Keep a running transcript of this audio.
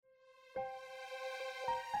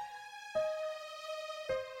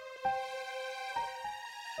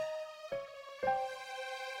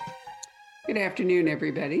Good afternoon,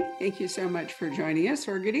 everybody. Thank you so much for joining us,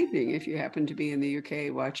 or good evening if you happen to be in the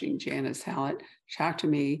UK watching Janice Hallett talk to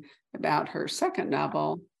me about her second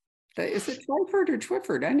novel. Is it Twyford or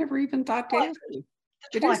Twyford? I never even thought to ask Twyford, you.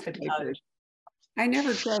 the It is Twyford Twyford. Code. I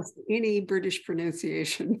never trust any British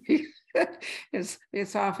pronunciation.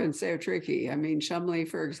 It's often so tricky. I mean, Shumley,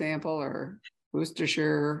 for example, or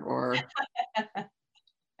Worcestershire, or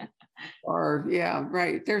yeah,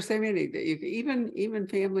 right. There's so many that you even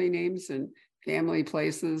family names and family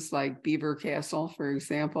places like Beaver Castle, for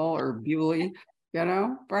example, or Bewley,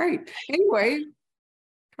 right. Anyway,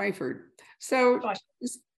 Twyford. So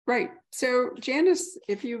Twyford. right. So Janice,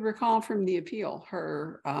 if you recall from The Appeal,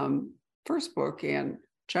 her first book and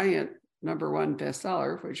giant #1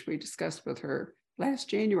 bestseller, which we discussed with her last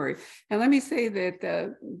January. And let me say that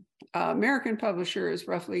the American publisher is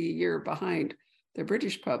roughly a year behind the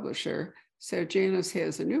British publisher. So Janice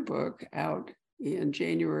has a new book out in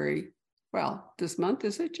January. Well, this month,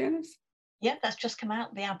 is it, Janice? Yeah, that's just come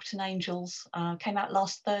out. The Alberton Angels came out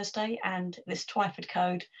last Thursday, and this Twyford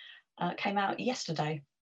Code came out yesterday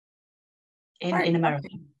Right. in America.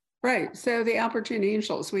 Okay. Right. So the Alberton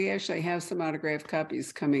Angels, we actually have some autographed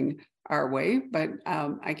copies coming our way, but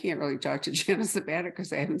I can't really talk to Janice about it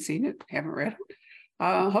because I haven't seen it, haven't read it.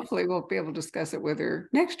 Hopefully we'll be able to discuss it with her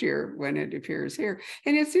next year when it appears here.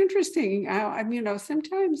 And it's interesting.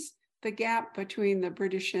 Sometimes the gap between the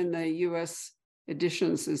British and the US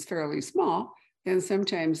editions is fairly small. And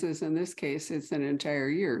sometimes, as in this case, it's an entire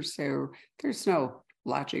year. So there's no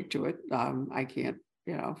logic to it. I can't,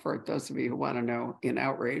 for those of you who want to know in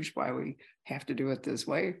outrage why we have to do it this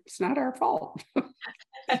way, it's not our fault.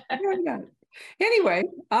 Yeah. Anyway,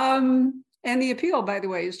 and The Appeal, by the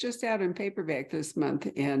way, is just out in paperback this month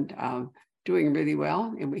and doing really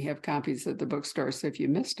well. And we have copies at the bookstore. So if you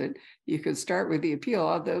missed it, you could start with The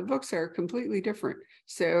Appeal. The books are completely different.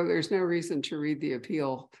 So there's no reason to read The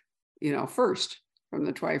Appeal, first from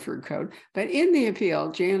the Twyford Code. But in The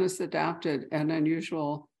Appeal, Janice adopted an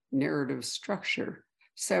unusual narrative structure.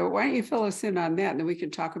 So why don't you fill us in on that? And then we can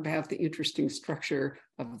talk about the interesting structure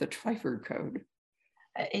of the Twyford Code.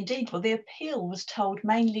 Indeed, well, the appeal was told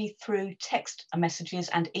mainly through text messages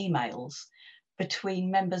and emails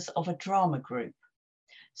between members of a drama group.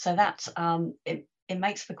 So that it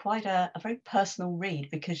makes for quite a very personal read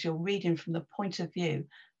because you're reading from the point of view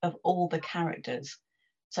of all the characters.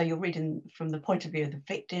 So you're reading from the point of view of the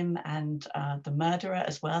victim and the murderer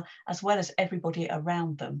as well as everybody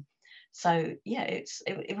around them. So yeah,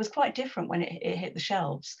 it was quite different when it hit the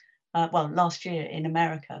shelves. Last year in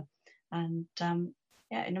America, and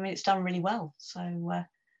yeah, and I mean it's done really well. So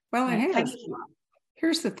Well, it yeah, thank has. you.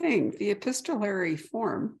 Here's the thing, the epistolary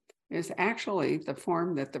form is actually the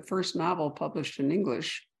form that the first novel published in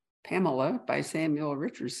English, Pamela by Samuel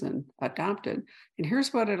Richardson, adopted. And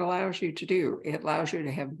here's what it allows you to do. It allows you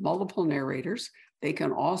to have multiple narrators. They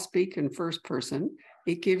can all speak in first person.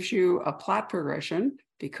 It gives you a plot progression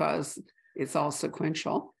because it's all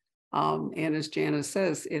sequential. And as Janice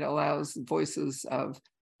says, it allows voices of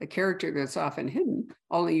the character that's often hidden,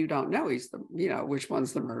 only you don't know he's which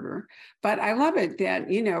one's the murderer. But I love it that,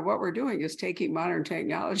 what we're doing is taking modern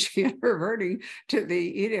technology and reverting to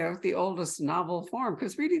the oldest novel form,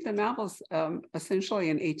 because really the novel's essentially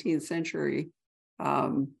an 18th century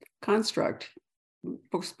construct.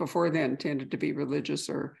 Books before then tended to be religious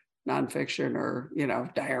or nonfiction or,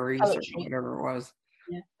 diaries or Poetry, whatever it was.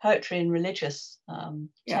 yeah, poetry and religious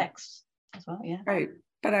Yeah. texts as well. Yeah. Right.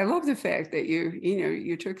 But I love the fact that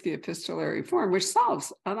you took the epistolary form, which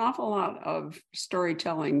solves an awful lot of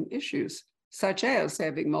storytelling issues, such as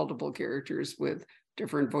having multiple characters with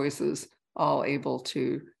different voices, all able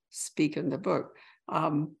to speak in the book.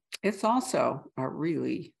 It's also a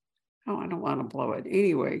really, I don't want to blow it.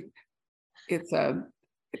 Anyway,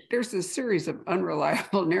 there's a series of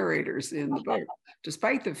unreliable narrators in the book,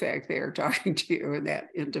 despite the fact they are talking to you in that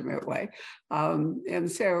intimate way.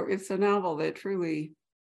 And so it's a novel that truly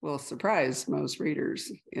will surprise most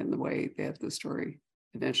readers in the way that the story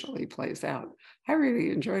eventually plays out. I really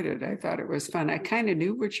enjoyed it. I thought it was fun. I kind of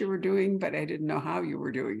knew what you were doing, but I didn't know how you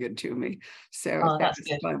were doing it to me. So Oh, that that's was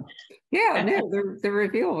good. fun. Yeah, no, the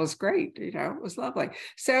reveal was great. It was lovely.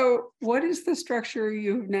 So, what is the structure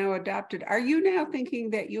you've now adopted? Are you now thinking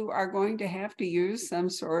that you are going to have to use some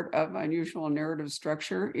sort of unusual narrative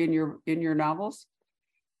structure in your novels?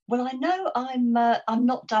 Well, I know I'm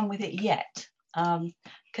not done with it yet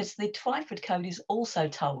because the Twyford Code is also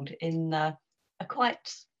told in a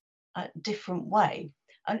quite different way.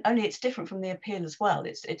 Only it's different from the appeal as well.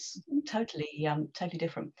 It's totally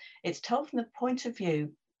different. It's told from the point of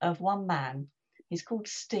view of one man. He's called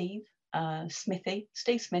Steve Smith,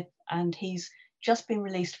 and he's just been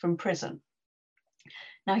released from prison.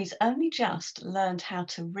 Now, he's only just learned how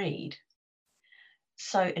to read.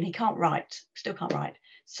 So, and he can't write, still can't write.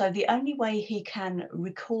 So the only way he can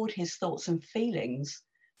record his thoughts and feelings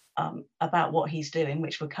about what he's doing,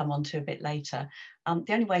 which we'll come on to a bit later,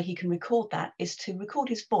 the only way he can record that is to record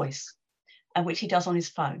his voice, which he does on his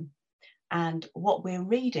phone. And what we're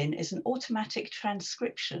reading is an automatic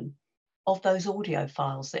transcription of those audio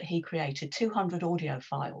files that he created, 200 audio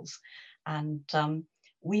files. And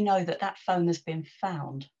we know that that phone has been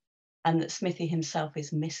found and that Smithy himself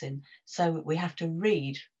is missing. So we have to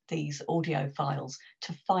read these audio files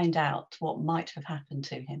to find out what might have happened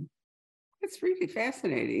to him. It's really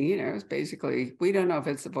fascinating. You know, it's basically, we don't know if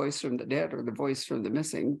it's the voice from the dead or the voice from the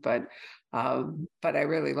missing, but I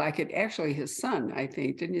really like it. Actually, his son, I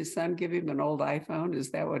think, didn't his son give him an old iPhone? Is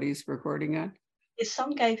that what he's recording on? His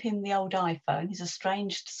son gave him the old iPhone, his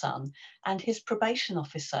estranged son, and his probation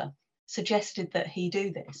officer suggested that he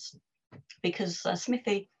do this because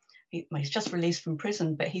Smithy, he's just released from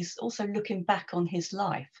prison, but he's also looking back on his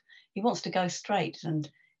life. He wants to go straight, and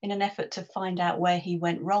in an effort to find out where he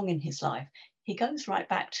went wrong in his life, he goes right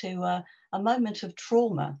back to a moment of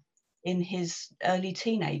trauma in his early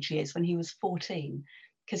teenage years when he was 14,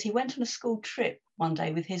 because he went on a school trip one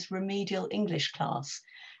day with his remedial English class,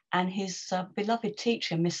 and his beloved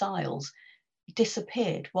teacher, Miss Isles,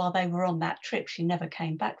 disappeared while they were on that trip. She never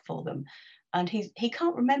came back for them. And he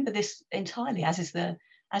can't remember this entirely, as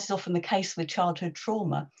is often the case with childhood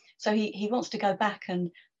trauma. So he wants to go back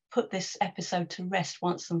and put this episode to rest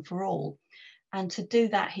once and for all. And to do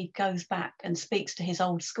that, he goes back and speaks to his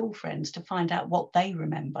old school friends to find out what they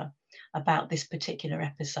remember about this particular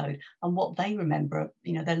episode and what they remember,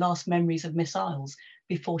 you know, their last memories of Miss Isles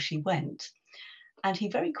before she went. And he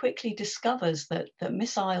very quickly discovers that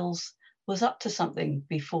Miss Isles was up to something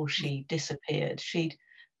before she disappeared. She'd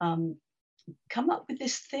come up with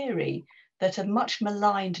this theory that a much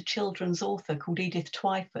maligned children's author called Edith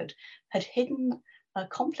Twyford had hidden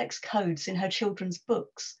complex codes in her children's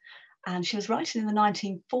books. And she was writing in the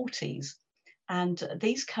 1940s. And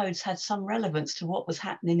these codes had some relevance to what was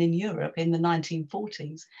happening in Europe in the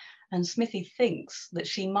 1940s. And Smithy thinks that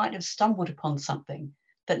she might have stumbled upon something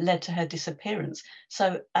that led to her disappearance.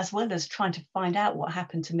 So as well as trying to find out what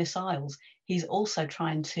happened to Miss Isles, he's also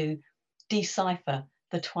trying to decipher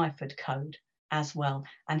the Twyford code as well.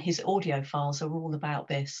 And his audio files are all about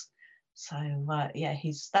this. So yeah,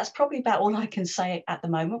 that's probably about all I can say at the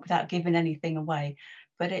moment without giving anything away.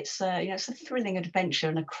 But it's you know, it's a thrilling adventure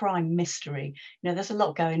and a crime mystery. You know, there's a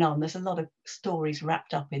lot going on. There's a lot of stories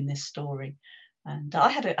wrapped up in this story, and I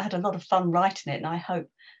had a lot of fun writing it. And I hope,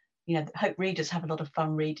 you know, readers have a lot of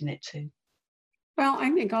fun reading it too. Well,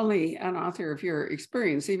 I think only an author of your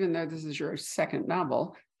experience, even though this is your second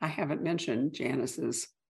novel, I haven't mentioned Janice's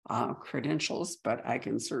credentials, but I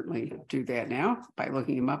can certainly do that now by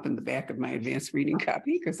looking them up in the back of my advanced reading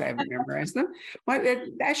copy because I haven't memorized them. Well,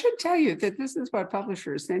 I should tell you that this is what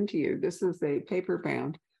publishers send to you. This is a paper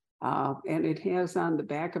bound, and it has on the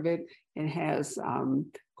back of it, it has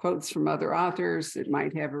quotes from other authors. It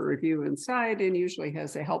might have a review inside and usually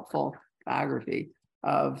has a helpful biography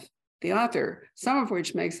of the author, some of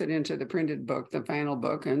which makes it into the printed book, the final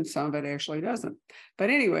book, and some of it actually doesn't. But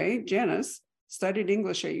anyway, Janice studied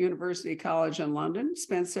English at University College in London,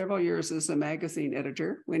 spent several years as a magazine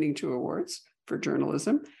editor, winning 2 awards for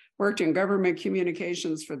journalism, worked in government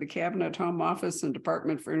communications for the Cabinet Home Office and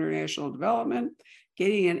Department for International Development,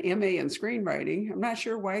 getting an MA in screenwriting. I'm not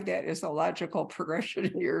sure why that is a logical progression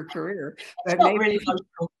in your career. But not really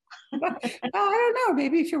logical. Well, I don't know.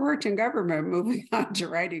 Maybe if you worked in government, moving on to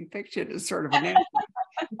writing fiction is sort of a natural.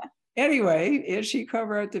 Anyway, she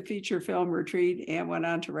co-wrote the feature film Retreat and went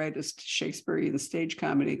on to write a Shakespearean stage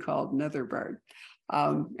comedy called Netherbard.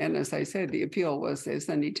 And as I said, the appeal was a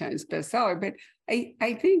Sunday Times bestseller. But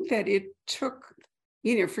I think that it took,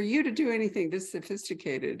 you know, for you to do anything this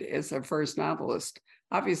sophisticated as a first novelist,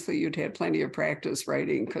 obviously you'd had plenty of practice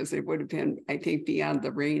writing because it would have been, I think, beyond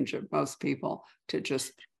the range of most people to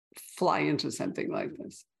just fly into something like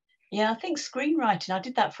this. Yeah, I think screenwriting, I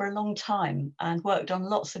did that for a long time and worked on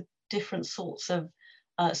lots of different sorts of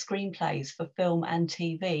screenplays for film and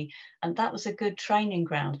TV. And that was a good training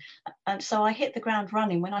ground. And so I hit the ground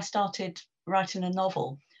running. When I started writing a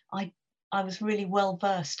novel, I was really well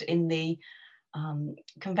versed in the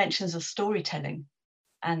conventions of storytelling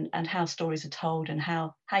and how stories are told and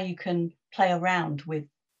how you can play around with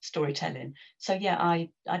storytelling. So yeah, I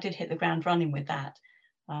did hit the ground running with that.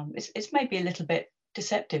 It's maybe a little bit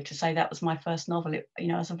deceptive to say that was my first novel. You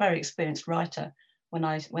know, I was a very experienced writer when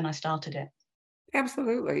I started it.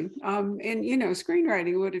 Absolutely. And, you know,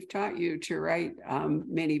 screenwriting would have taught you to write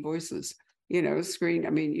many voices. screen. I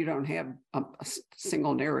mean, you don't have a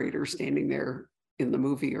single narrator standing there in the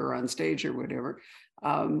movie or on stage or whatever.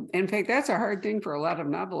 In fact, that's a hard thing for a lot of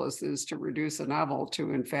novelists, is to reduce a novel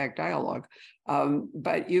to, in fact, dialogue.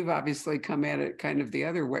 But you've obviously come at it kind of the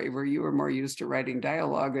other way, where you were more used to writing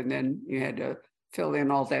dialogue, and then you had to fill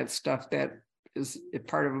in all that stuff that is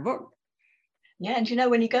part of a book. Yeah, and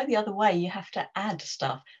when you go the other way, you have to add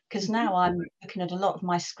stuff, because now I'm looking at a lot of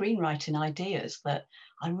my screenwriting ideas that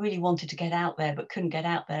I really wanted to get out there but couldn't get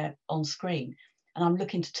out there on screen. And I'm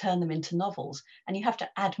looking to turn them into novels. And you have to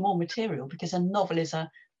add more material, because a novel is a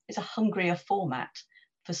hungrier format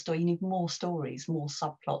for story. You need more stories, more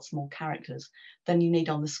subplots, more characters than you need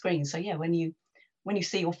on the screen. So yeah, when you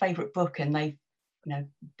see your favorite book and they've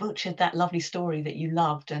butchered that lovely story that you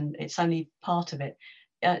loved and it's only part of it,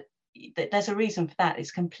 there's a reason for that.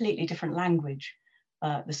 It's completely different language,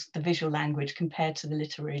 the visual language compared to the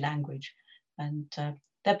literary language, and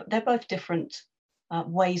they're both different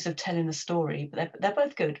ways of telling a story, but they're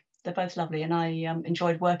both good. They're both lovely, and I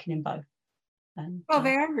enjoyed working in both. And, well,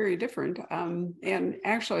 they are very different. And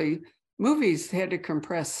actually, movies had to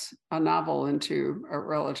compress a novel into a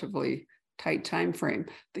relatively tight time frame.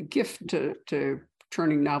 The gift to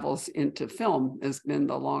turning novels into film has been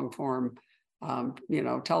the long form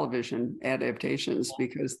television adaptations,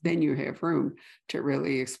 because then you have room to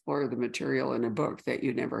really explore the material in a book that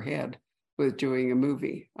you never had with doing a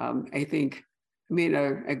movie. I think,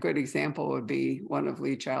 a good example would be one of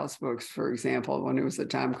Lee Child's books, for example. When it was a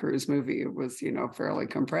Tom Cruise movie, it was, fairly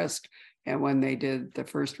compressed. And when they did the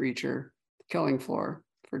first Reacher, Killing Floor,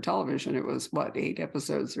 for television, it was 8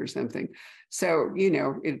 episodes or something. So,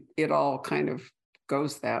 it all kind of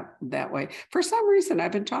goes that way. For some reason,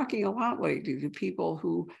 I've been talking a lot lately to people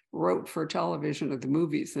who wrote for television of the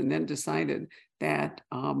movies and then decided that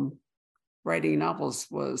writing novels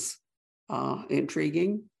was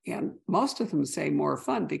intriguing. And most of them say more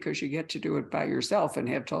fun, because you get to do it by yourself and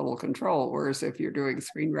have total control. Whereas if you're doing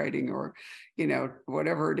screenwriting or,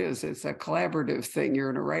 whatever it is, it's a collaborative thing. You're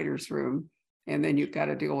in a writer's room, and then you've got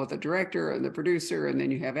to deal with the director and the producer, and then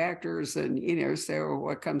you have actors, and so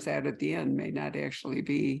what comes out at the end may not actually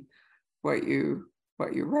be what you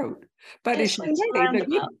wrote. But it's but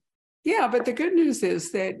the good news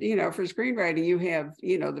is that for screenwriting, you have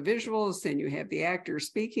the visuals, and you have the actors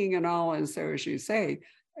speaking and all, and so as you say,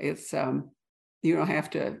 it's you don't have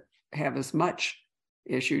to have as much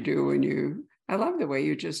as you do when you. I love the way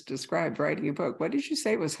you just described writing a book. What did you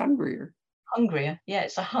say was hungrier? Hungrier, yeah,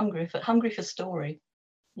 it's a hungry for story.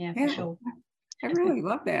 Yeah, for sure. I really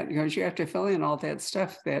love that, because you have to fill in all that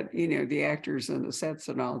stuff that the actors and the sets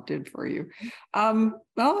and all did for you. Well,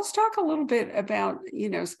 let's talk a little bit about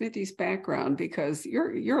Smithy's background, because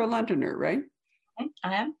you're a Londoner, right?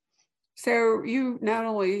 I am. So you not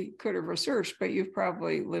only could have researched, but you've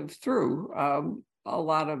probably lived through a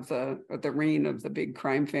lot of the reign of the big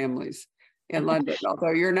crime families in London.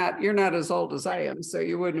 Although you're not as old as I am, so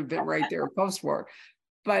you wouldn't have been right there post-war.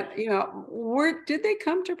 But where did they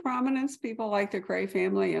come to prominence? People like the Cray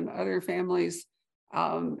family and other families,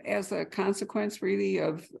 as a consequence, really,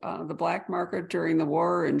 of the black market during the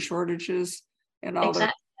war and shortages and all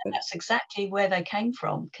that. That's exactly where they came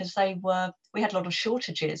from, because we had a lot of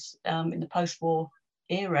shortages in the post-war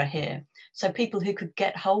era here. So people who could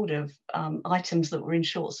get hold of items that were in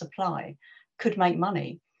short supply could make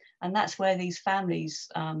money. And that's where these families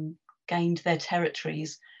gained their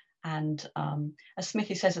territories. And as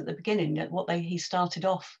Smithy says at the beginning, that what he started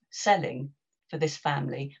off selling for this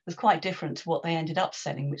family was quite different to what they ended up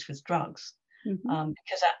selling, which was drugs.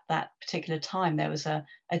 Because at that particular time, there was a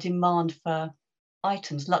demand for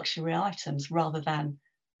luxury items, rather than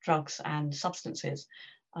drugs and substances.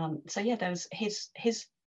 So yeah, there was his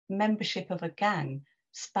membership of a gang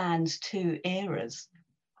spans 2 eras,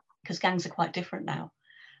 because gangs are quite different now.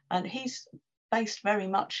 And he's based very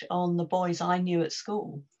much on the boys I knew at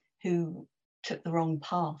school who took the wrong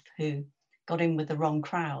path, who got in with the wrong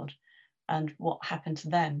crowd, and what happened to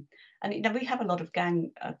them. And we have a lot of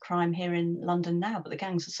gang crime here in London now, but the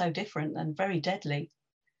gangs are so different and very deadly.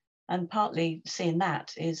 And partly seeing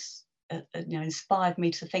that is, inspired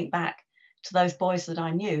me to think back to those boys that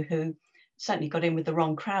I knew who certainly got in with the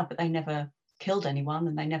wrong crowd, but they never killed anyone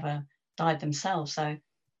and they never died themselves. So,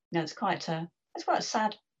 it's quite a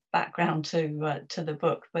sad background to the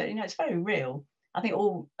book, but it's very real. I think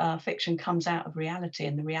all fiction comes out of reality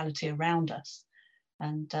and the reality around us,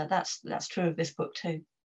 and that's true of this book too.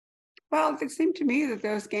 Well, it seemed to me that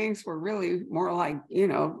those gangs were really more like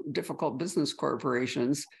difficult business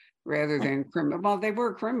corporations rather than criminal. Well, they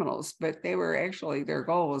were criminals, but they were actually, their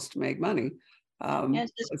goal was to make money. Yes,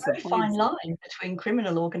 there's What's a the very point? fine line between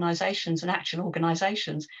criminal organisations and action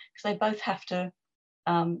organisations because they both have to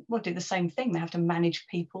do the same thing. They have to manage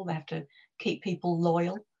people, they have to keep people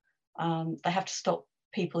loyal, they have to stop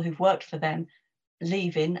people who've worked for them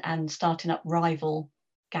leaving and starting up rival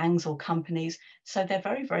gangs or companies. So they're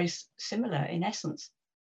very, very similar in essence.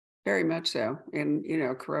 Very much so. And,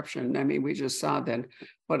 corruption. I mean, we just saw that,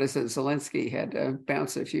 what is it, Zelensky had to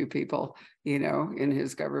bounce a few people, in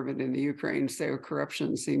his government in the Ukraine. So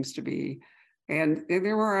corruption seems to be, and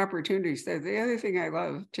there are opportunities. So the other thing I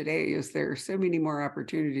love today is there are so many more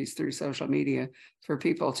opportunities through social media for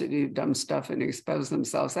people to do dumb stuff and expose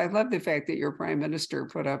themselves. I love the fact that your prime minister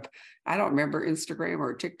put up, I don't remember, Instagram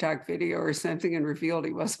or TikTok video or something, and revealed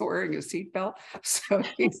he wasn't wearing a seatbelt. So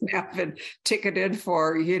he's now been ticketed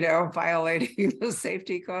for, violating the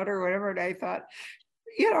safety code or whatever. And I thought,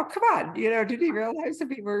 come on, did he realize that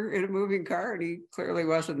we were in a moving car and he clearly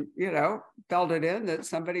wasn't, belted in, that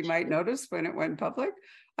somebody might notice when it went public?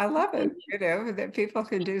 I love it, that people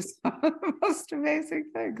can do some of the most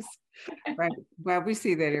amazing things. Right. Well, we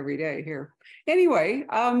see that every day here. Anyway,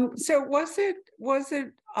 so was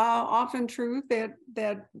it often true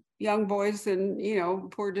that young boys in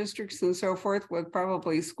poor districts and so forth, with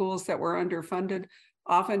probably schools that were underfunded,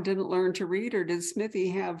 often didn't learn to read? Or did Smithy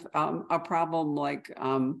have a problem like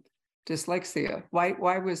dyslexia?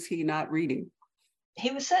 Why was he not reading? He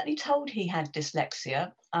was certainly told he had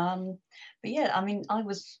dyslexia. But yeah, I mean, I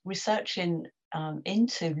was researching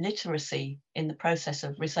into literacy in the process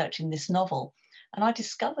of researching this novel, and I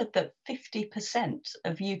discovered that 50%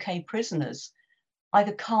 of UK prisoners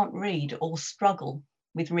either can't read or struggle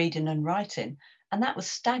with reading and writing. And that was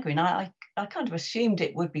staggering. I kind of assumed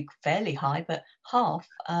it would be fairly high, but half,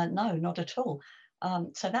 no, not at all.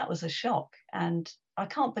 So that was a shock. And I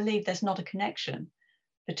can't believe there's not a connection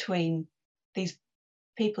between these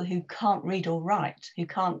people who can't read or write, who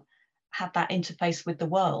can't have that interface with the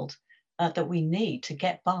world that we need to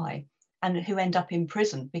get by, and who end up in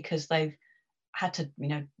prison because they've had to,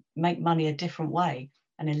 make money a different way,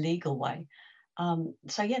 an illegal way.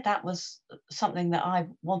 So yeah, that was something that I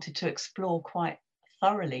wanted to explore quite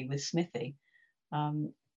thoroughly with Smithy,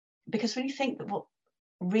 because when you think that what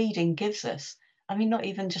reading gives us, I mean, not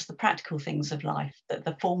even just the practical things of life,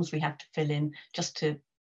 the forms we have to fill in just to,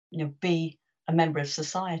 be a member of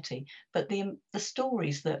society, but the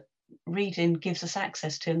stories that reading gives us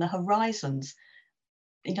access to, and the horizons.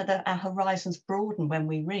 Our horizons broaden when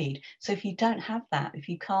we read. So if you don't have that, if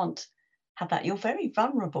you can't have that, you're very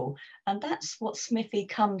vulnerable. And that's what Smithy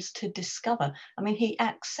comes to discover. I mean, he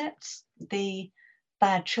accepts the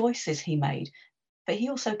bad choices he made, but he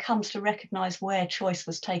also comes to recognize where choice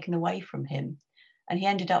was taken away from him. And he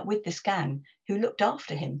ended up with this gang who looked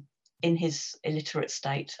after him in his illiterate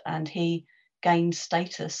state, and he gained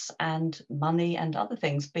status and money and other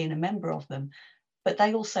things being a member of them. But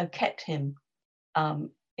they also kept him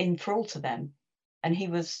in thrall to them, and he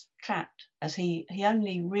was trapped, as he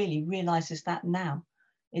only really realizes that now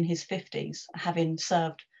in his 50s, having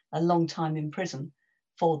served a long time in prison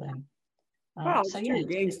for them. Well, So it's yeah. true.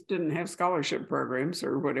 Gangs didn't have scholarship programs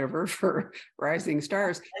or whatever for rising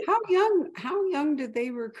stars. How young did they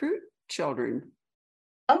recruit children?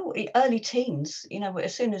 Oh, early teens,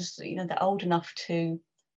 as soon as they're old enough to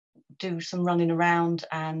do some running around,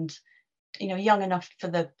 and young enough for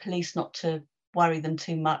the police not to worry them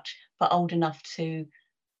too much, but old enough to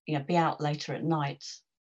be out later at night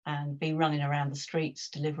and be running around the streets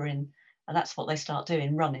delivering. And that's what they start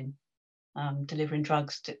doing, running, delivering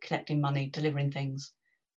drugs, collecting money, delivering things,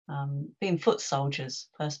 being foot soldiers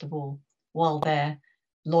first of all, while their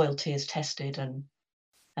loyalty is tested and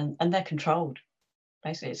they're controlled.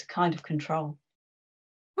 Basically, it's a kind of control.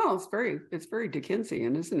 Well, it's very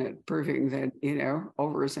Dickensian, isn't it? Proving that,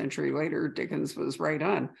 over a century later, Dickens was right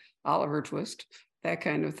on. Oliver Twist, that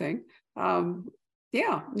kind of thing.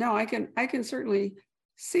 Yeah, no, I can certainly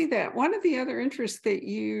see that. One of the other interests that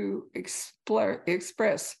you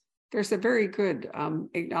express, there's a very good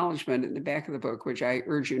acknowledgement in the back of the book, which I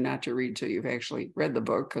urge you not to read till you've actually read the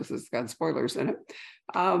book because it's got spoilers in it,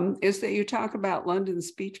 is that you talk about London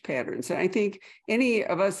speech patterns. And I think any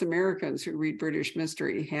of us Americans who read British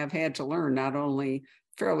mystery have had to learn not only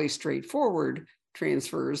fairly straightforward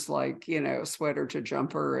transfers like, sweater to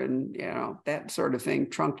jumper and, that sort of thing,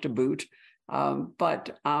 trunk to boot,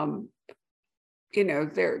 but there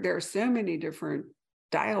are so many different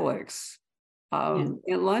dialects. Yeah.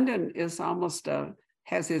 And London is almost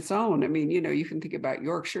has its own. I mean, you can think about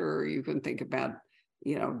Yorkshire, or you can think about,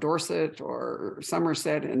 Dorset or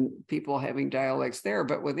Somerset and people having dialects there.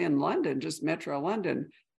 But within London, just Metro London,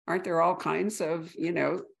 aren't there all kinds of,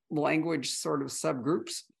 language sort of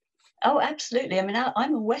subgroups? Oh, absolutely. I mean,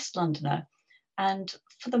 I'm a West Londoner, and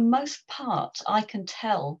for the most part, I can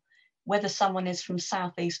tell whether someone is from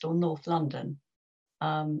South East or North London,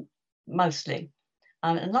 um, mostly.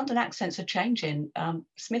 And London accents are changing.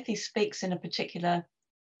 Smithy speaks in a particular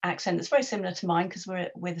accent that's very similar to mine because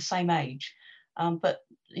we're the same age. But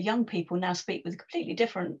young people now speak with a completely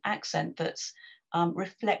different accent that's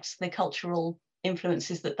reflects the cultural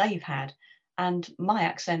influences that they've had. And my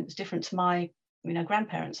accent is different to my,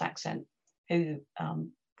 grandparents' accent, who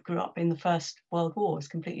grew up in the First World War, is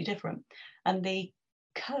completely different. And the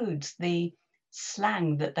codes, the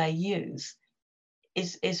slang that they use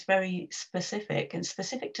is very specific and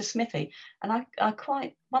specific to Smithy. And I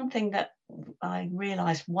quite, one thing that I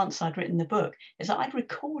realized once I'd written the book is that I'd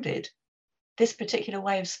recorded this particular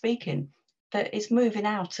way of speaking that is moving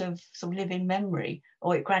out of sort of living memory,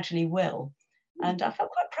 or it gradually will. And I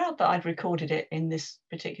felt quite proud that I'd recorded it in this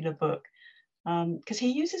particular book, because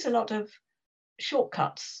he uses a lot of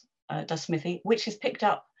shortcuts, does Smithy, which is picked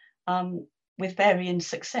up with varying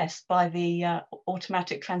success by the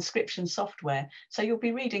automatic transcription software. So you'll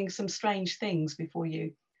be reading some strange things before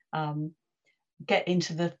you get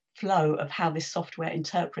into the flow of how this software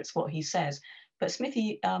interprets what he says. But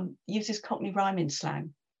Smithy uses Cockney rhyming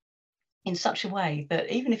slang in such a way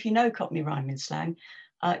that even if you know Cockney rhyming slang,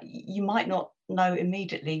 you might not know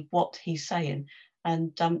immediately what he's saying.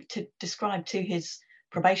 And to describe to his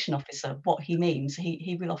probation officer what he means,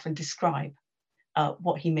 he will often describe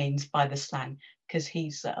what he means by the slang, because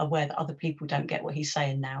he's aware that other people don't get what he's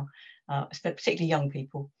saying now, particularly young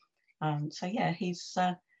people. So yeah, he's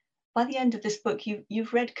by the end of this book,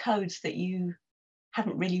 you've read codes that you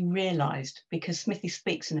haven't really realised, because Smithy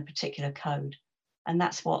speaks in a particular code. And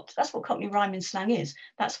that's what Cockney rhyming slang is.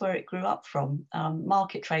 That's where it grew up from.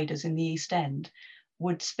 Market traders in the East End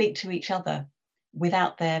would speak to each other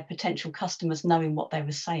without their potential customers knowing what they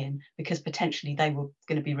were saying, because potentially they were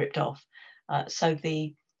going to be ripped off. So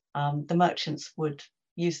the merchants would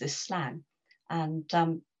use this slang, and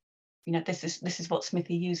this is what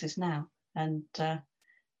Smithy uses now, and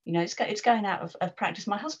it's going out of practice.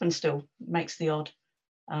 My husband still makes the odd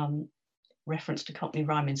reference to Cockney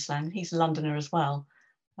rhyming slang. He's a Londoner as well,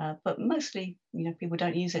 but mostly people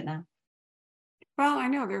don't use it now. Well, I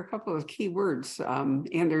know there are a couple of key words, and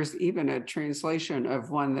there's even a translation of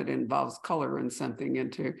one that involves color and something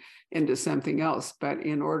into something else. But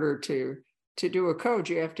in order to do a code,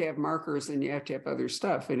 you have to have markers and you have to have other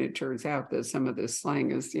stuff. And it turns out that some of this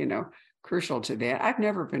slang is, crucial to that. I've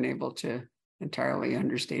never been able to entirely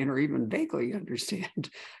understand or even vaguely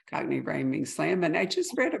understand Cockney rhyming slang. And I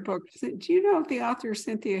just read a book. Do you know the author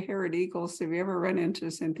Cynthia Herod Eagles? Have you ever run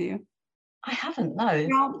into Cynthia? I haven't, no.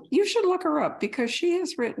 Well, you should look her up, because she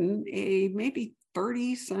has written maybe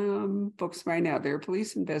 30 some books by now. They're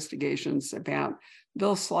police investigations about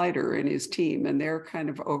Bill Slider and his team, and they're kind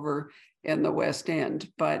of over in the West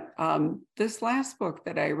End. But this last book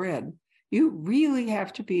that I read, you really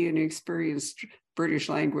have to be an experienced British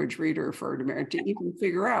language reader for an American to even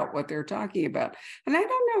figure out what they're talking about. And I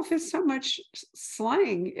don't know if it's so much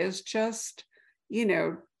slang as just,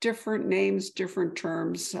 different names, different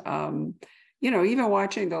terms. Even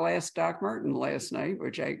watching the last Doc Martin last night,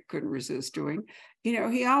 which I couldn't resist doing,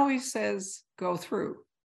 he always says, go through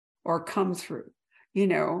or come through.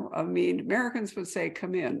 Americans would say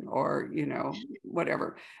come in, or,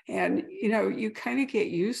 whatever. And, you kind of get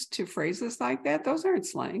used to phrases like that. Those aren't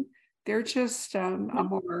slang. They're just a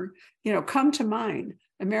more, come to mind.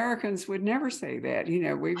 Americans would never say that.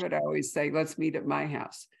 We would always say, let's meet at my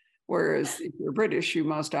house. Whereas if you're British, you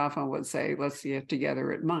most often would say, let's get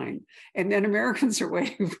together at mine. And then Americans are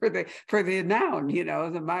waiting for the noun,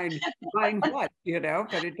 the mine what,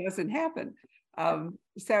 but it doesn't happen.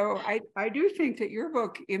 So I do think that your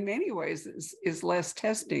book in many ways is less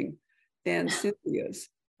testing than Cynthia's.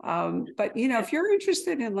 But if you're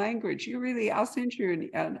interested in language, I'll send you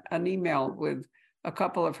an email with a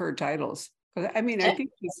couple of her titles. I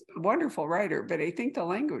think she's a wonderful writer, but I think the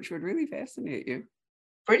language would really fascinate you.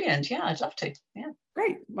 Brilliant. Yeah, I'd love to. Yeah.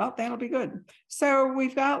 Great. Well, that'll be good. So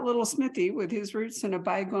we've got little Smithy with his roots in a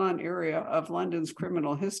bygone area of London's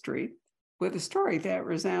criminal history, with a story that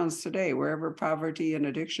resounds today wherever poverty and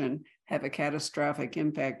addiction have a catastrophic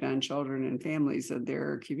impact on children and families in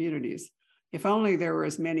their communities. If only there were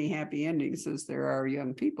as many happy endings as there are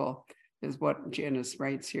young people, is what Janice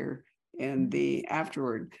writes here in the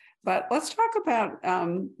afterword. But let's talk about,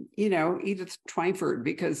 Edith Twyford,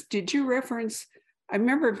 because did you reference, I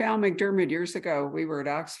remember Val McDermott years ago, we were at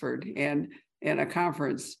Oxford, and in a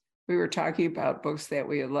conference, we were talking about books that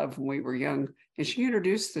we had loved when we were young, and she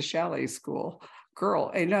introduced the Chalet School.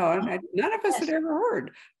 girl. I know, and none of us had Yes. ever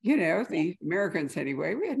heard, you know, Yeah. the Americans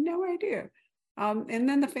anyway, we had no idea. And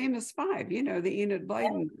then the famous five, you know, the Enid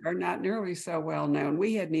Blyton are not nearly so well known.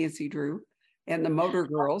 We had Nancy Drew and the Motor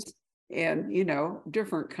Girls and, you know,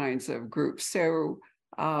 different kinds of groups. So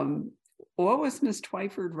what was Miss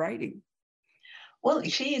Twyford writing? Well,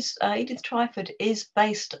 she is, Edith Twyford is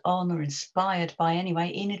based on or inspired by,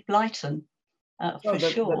 anyway, Enid Blyton, Oh, for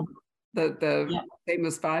sure. the Yeah,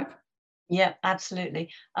 famous five? yeah,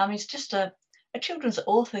 absolutely. It's just a children's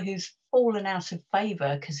author who's fallen out of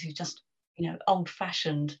favour because he's just,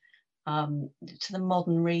 old-fashioned to the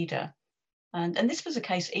modern reader. And this was a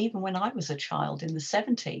case even when I was a child in the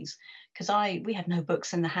 70s, because we had no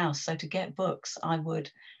books in the house. So to get books, I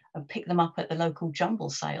would pick them up at the local jumble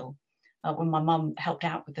sale. When my mum helped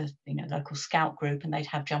out with the local scout group, and they'd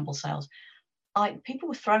have jumble sales, people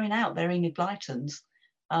were throwing out their Enid Blytons.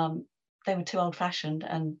 Um, they were too old-fashioned,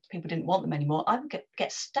 and people didn't want them anymore. I would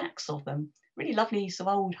get stacks of them, really lovely sort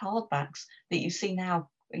of old hardbacks that you see now,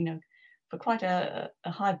 for quite a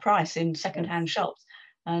high price in second-hand Yes. shops.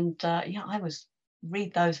 And yeah, I was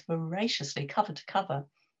read those voraciously, cover to cover.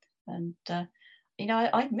 And I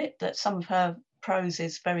admit that some of her prose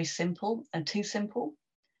is very simple and too simple,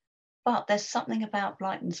 but there's something about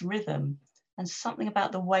Blyton's rhythm and something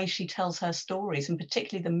about the way she tells her stories, and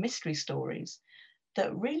particularly the mystery stories,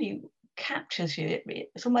 that really captures you.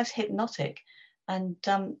 It's almost hypnotic. And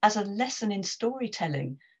as a lesson in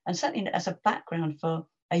storytelling, and certainly as a background for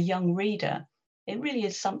a young reader, it really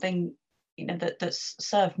is something that's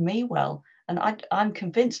served me well. And I'm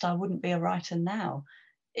convinced I wouldn't be a writer now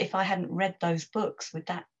if I hadn't read those books with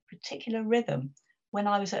that particular rhythm when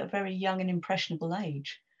I was at a very young and impressionable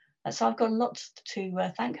age. So I've got a lot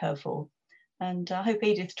to thank her for. And I hope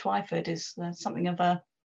Edith Twyford is something of a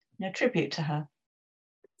tribute to her.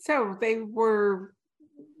 So they were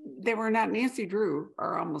not. Nancy Drew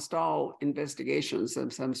are almost all investigations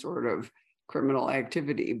of some sort of criminal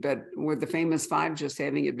activity, but were the famous five just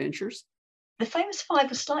having adventures? The Famous Five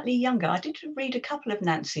were slightly younger. I did read a couple of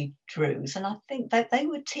Nancy Drews, and I think that they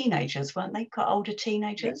were teenagers, weren't they? Quite older Yeah,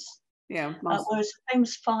 teenagers. yeah, most. Whereas the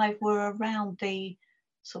Famous Five were around the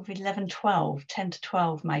sort of 11, 12, 10 to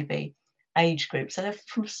 12 maybe age group. So they're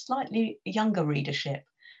from slightly younger readership.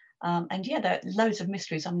 And yeah, there are loads of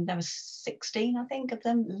mysteries. I mean, there was 16, I think, of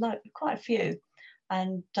them, quite a few.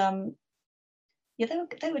 And yeah,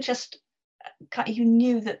 they were just, you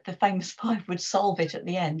knew that the Famous Five would solve it at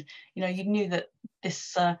the end. You knew that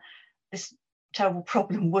this this terrible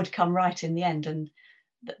problem would come right in the end, and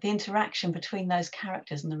the interaction between those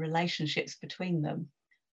characters and the relationships between them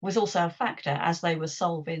was also a factor as they were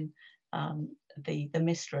solving the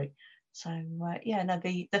mystery. So yeah, no,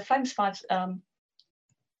 the Famous Five.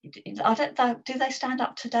 I don't know, do they stand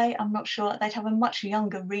up today? I'm not sure. They'd have a much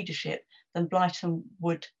younger readership than Blyton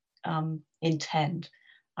would intend.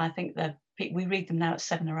 I think that we read them now at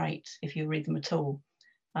 7 or 8, if you read them at all,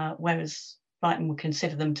 whereas Blyton would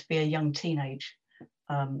consider them to be a young teenage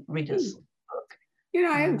reader's book. You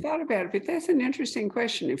know, I hadn't Um, thought about it, but that's an interesting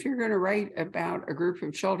question. If you're going to write about a group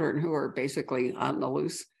of children who are basically on the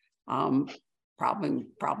loose, um,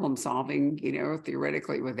 problem solving, you know,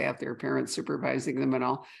 theoretically without their parents supervising them and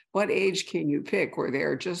all, what age can you pick where they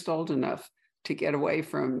are just old enough to get away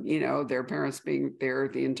from, you know, their parents being there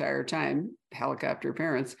the entire time, helicopter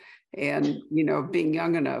parents, and, you know, being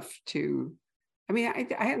young enough to, I mean,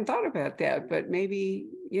 I hadn't thought about that, but maybe,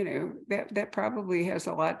 you know, that probably has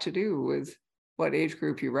a lot to do with what age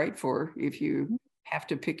group you write for if you have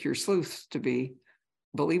to pick your sleuths to be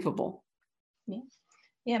believable. yeah,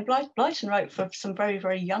 yeah. Blyton wrote for some very,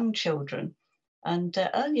 very young children, and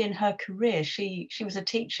early in her career, she was a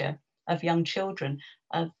teacher of young children,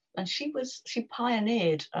 and she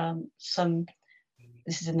pioneered some.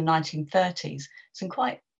 This is in the 1930s. Some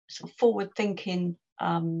quite sort of forward-thinking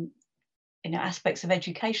aspects of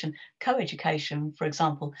education, co-education, for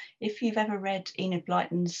example. If you've ever read Enid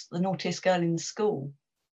Blyton's The Naughtiest Girl in the School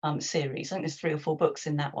series, I think there's 3 or 4 books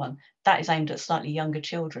in that one, that is aimed at slightly younger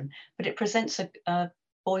children, but it presents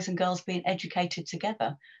boys and girls being educated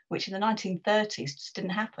together, which in the 1930s just didn't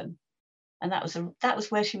happen. And that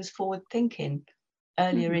was where she was forward thinking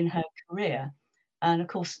earlier Mhm. in her career. And of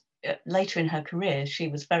course, later in her career, she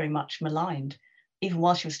was very much maligned, even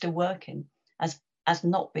while she was still working, as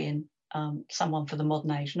not being someone for the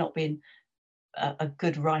modern age, not being a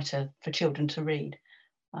good writer for children to read.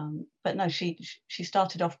 But no, she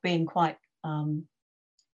started off being quite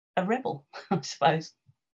a rebel, I suppose.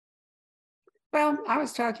 Well, I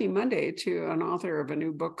was talking Monday to an author of a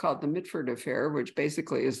new book called The Mitford Affair, which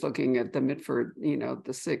basically is looking at the Mitford, you know,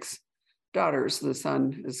 the 6 daughters. The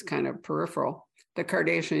son is kind of peripheral. the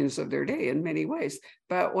Kardashians of their day in many ways.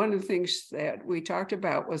 But one of the things that we talked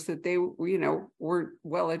about was that they, weren't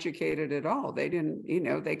well educated at all. They didn't,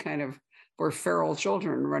 they kind of were feral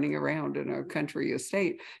children running around in a country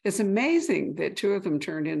estate. It's amazing that two of them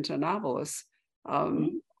turned into novelists.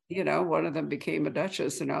 One of them became a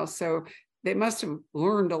duchess, so they must have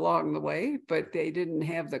learned along the way, but they didn't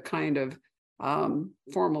have the kind of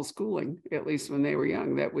formal schooling, at least when they were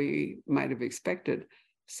young, that we might have expected.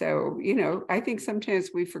 So, I think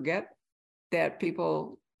sometimes we forget that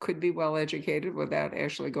people could be well educated without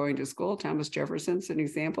actually going to school. Thomas Jefferson's an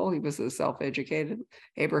example. He was a self-educated.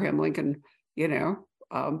 Abraham Lincoln,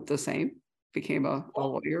 the same, became a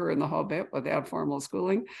lawyer in the whole bit without formal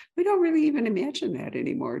schooling. We don't really even imagine that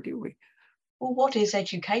anymore, do we? Well, what is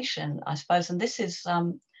education, I suppose? And this is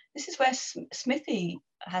where Smithy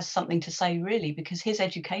has something to say, really, because his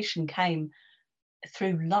education came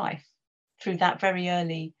through life, through that very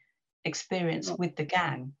early experience with the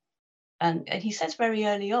gang. And he says very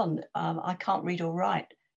early on, I can't read or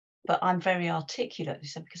write, but I'm very articulate, he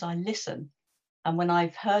said, because I listen. And when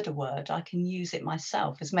I've heard a word, I can use it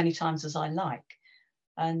myself as many times as I like.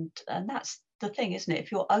 And that's the thing, isn't it?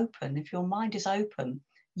 If you're open, if your mind is open,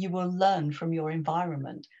 you will learn from your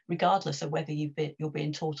environment, regardless of whether you're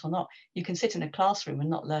being taught or not. You can sit in a classroom and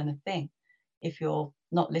not learn a thing if you're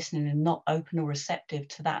not listening and not open or receptive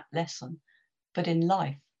to that lesson. But in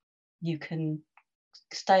life, you can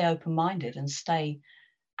stay open-minded and stay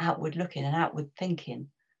outward looking and outward thinking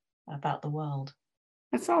about the world.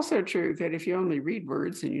 It's also true that if you only read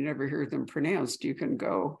words and you never hear them pronounced, you can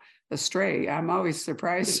go astray. I'm always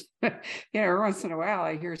surprised. Every once in a while,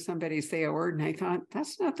 I hear somebody say a word and I thought,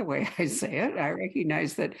 that's not the way I say it. I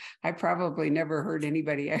recognize that I probably never heard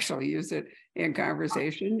anybody actually use it in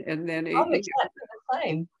conversation. And then I'm exactly the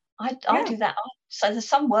same. I do that. So there's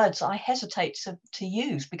some words I hesitate to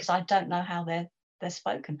use because I don't know how they're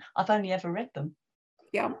spoken. I've only ever read them.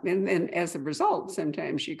 Yeah, and then as a result,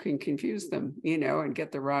 sometimes you can confuse them, and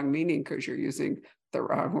get the wrong meaning because you're using the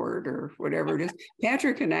wrong word or whatever it is.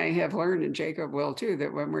 Patrick and I have learned, and Jacob will too,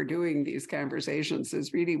 that when we're doing these conversations,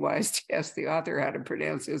 it's really wise to ask the author how to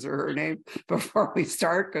pronounce his or her name before we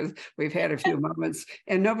start, because we've had a few moments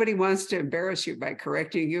and nobody wants to embarrass you by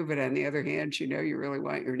correcting you. But on the other hand, you really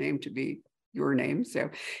want your name to be your name. So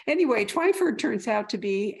anyway, Twyford turns out to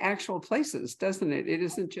be actual places, doesn't it? It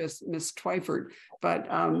isn't just Miss Twyford, but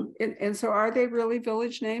and so are they really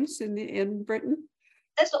village names in Britain?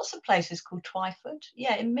 There's lots of places called Twyford.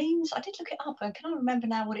 Yeah, it means, I did look it up and can I remember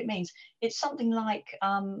now what it means? It's something like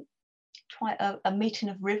a meeting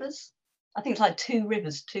of rivers. I think it's like two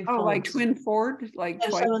rivers, two fords. Like Twin Ford, like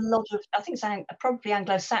so a lot of, I think it's probably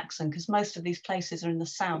Anglo-Saxon because most of these places are in the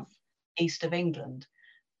south east of England.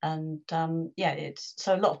 And it's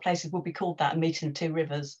so a lot of places will be called that, a meeting of two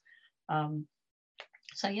rivers.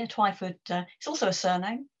 So yeah, Twyford. It's also a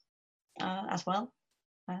surname as well.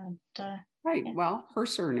 And, right. Yeah. Well, her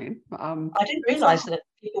surname. I didn't realise that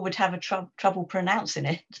people would have a trouble pronouncing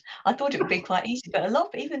it. I thought it would be quite easy, but a lot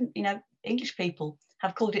of even English people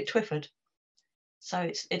have called it Twyford.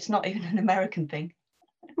 So it's not even an American thing.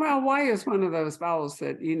 Well, Y is one of those vowels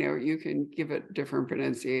that, you can give it different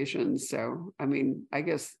pronunciations. So, I mean, I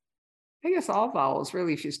guess all vowels,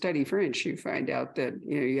 really, if you study French, you find out that,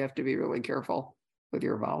 you have to be really careful with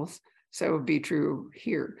your vowels. So it would be true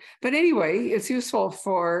here. But anyway, it's useful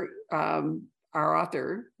for our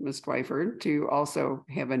author, Miss Twyford, to also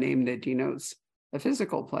have a name that denotes a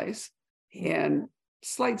physical place. And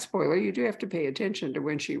slight spoiler, you do have to pay attention to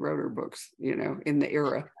when she wrote her books, in the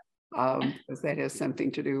era. Because that has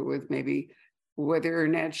something to do with maybe whether or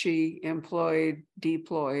not she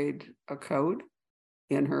deployed a code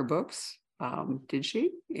in her books. Did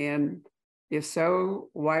she? And if so,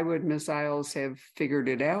 why would Miss Isles have figured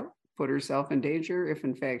it out, put herself in danger, if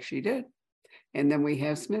in fact she did? And then we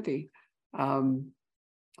have Smithy. So,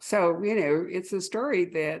 it's a story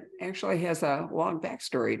that actually has a long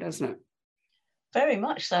backstory, doesn't it? Very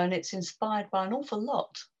much so. And it's inspired by an awful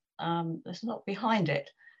lot. There's a lot behind it.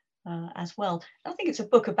 As well. I think it's a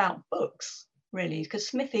book about books, really, because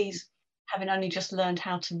Smithy's, having only just learned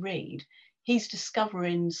how to read, he's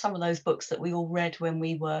discovering some of those books that we all read when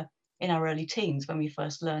we were in our early teens, when we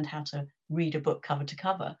first learned how to read a book cover to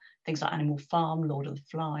cover. Things like Animal Farm, Lord of the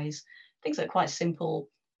Flies, things that are quite simple,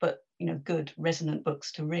 but good, resonant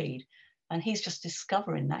books to read. And he's just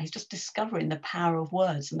discovering that. He's just discovering the power of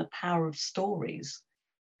words and the power of stories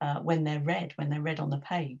when they're read on the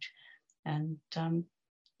page. And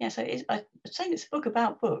so saying it's a book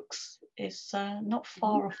about books is not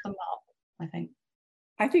far off the mark, I think.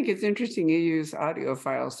 I think it's interesting you use audio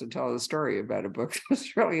files to tell a story about a book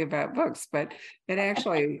that's really about books, but it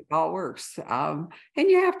actually all works. And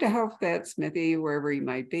you have to hope that Smithy, wherever he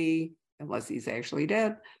might be, unless he's actually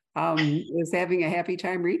dead, is having a happy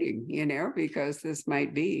time reading, because this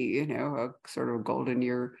might be, a sort of golden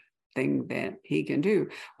year thing that he can do.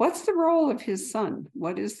 What's the role of his son?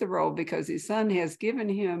 What is the role? Because his son has given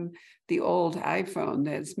him the old iPhone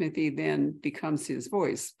that Smithy then becomes his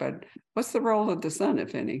voice. But what's the role of the son,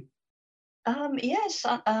 if any? Yes.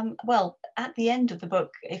 Well, at the end of the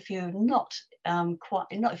book, if you're not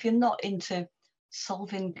if you're not into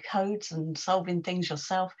solving codes and solving things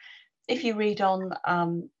yourself, if you read on,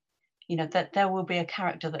 that there will be a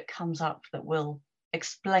character that comes up that will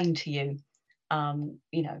explain to you,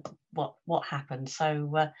 what happened.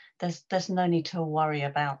 So there's no need to worry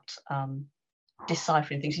about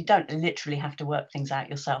deciphering things. You don't literally have to work things out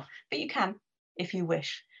yourself, but you can if you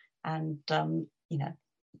wish. And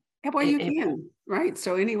Well, you can, right?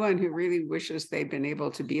 So anyone who really wishes they've been able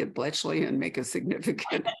to be at Bletchley and make a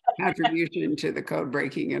significant contribution to the code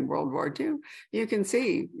breaking in World War II, you can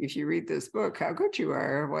see if you read this book how good you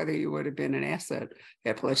are, whether you would have been an asset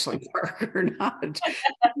at Bletchley Park or not.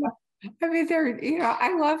 I mean,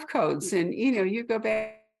 I love codes, and you go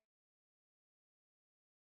back.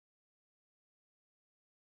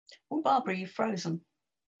 Oh, Barbara, you've frozen. Is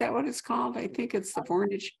that what it's called? I think it's the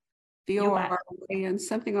Voynich, VORA, and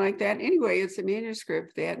something like that. Anyway, it's a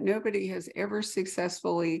manuscript that nobody has ever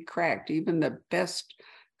successfully cracked, even the best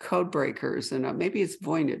code breakers. And maybe it's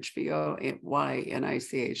Voynich,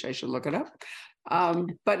 VOYNICH. I should look it up.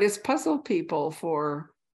 But it's puzzled people for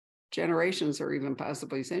generations or even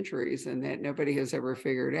possibly centuries, and that nobody has ever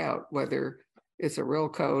figured out whether it's a real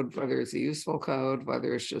code, whether it's a useful code,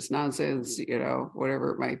 whether it's just nonsense,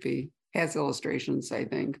 whatever it might be. Has illustrations, I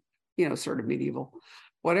think, sort of medieval,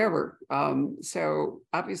 whatever. So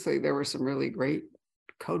obviously there were some really great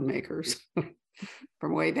code makers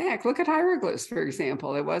from way back. Look at hieroglyphs, for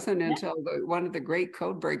example. It wasn't until one of the great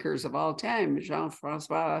code breakers of all time,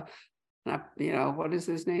 Jean-Francois, what is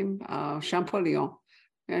his name? Champollion.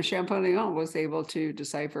 And Champollion was able to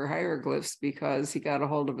decipher hieroglyphs because he got a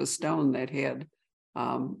hold of a stone that had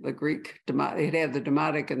the Greek, it had the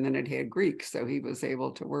Demotic and then it had Greek. So he was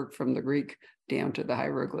able to work from the Greek down to the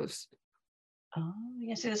hieroglyphs. Oh,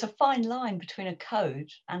 yes. So there's a fine line between a code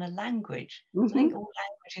and a language. Mm-hmm. I think all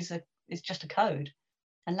language is just a code,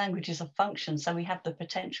 and language is a function. So we have the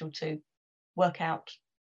potential to work out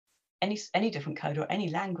any different code or any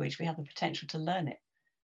language. We have the potential to learn it.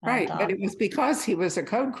 Right, but it was because he was a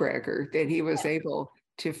code cracker that he was able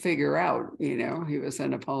to figure out, he was a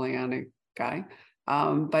Napoleonic guy.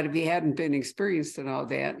 But if he hadn't been experienced in all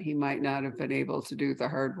that, he might not have been able to do the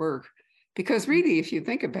hard work. Because really, if you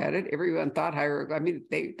think about it, everyone thought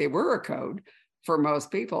they were a code for most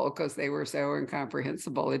people because they were so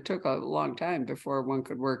incomprehensible. It took a long time before one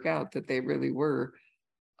could work out that they really were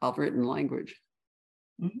a written language.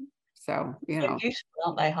 Mm-hmm. So, They're beautiful,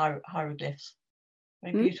 aren't they, hieroglyphs?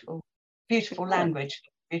 Very beautiful, beautiful language,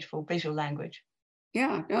 beautiful visual language.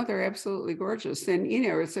 Yeah, no, they're absolutely gorgeous. And,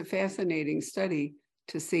 it's a fascinating study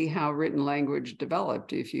to see how written language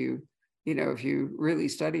developed. If you really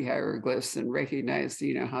study hieroglyphs and recognize,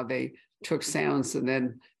 how they took sounds and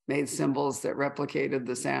then made symbols that replicated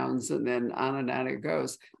the sounds, and then on it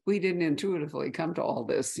goes. We didn't intuitively come to all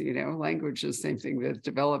this, language is something that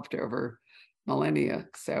developed over millennia.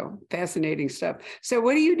 So fascinating stuff. So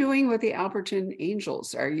what are you doing with the Alberton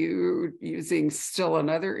Angels? Are you using still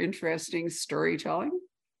another interesting storytelling?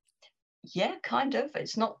 Yeah, kind of.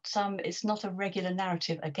 It's not a regular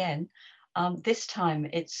narrative again. This time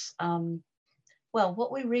it's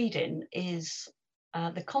what we're reading is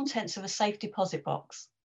the contents of a safe deposit box.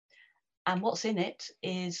 And what's in it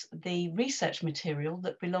is the research material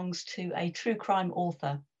that belongs to a true crime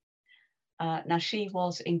author. Now, she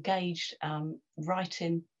was engaged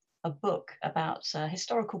writing a book about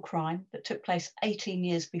historical crime that took place 18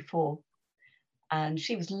 years before. And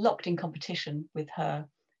she was locked in competition with her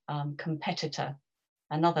competitor,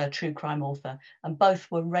 another true crime author, and both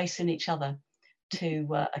were racing each other to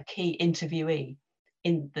a key interviewee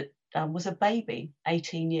that was a baby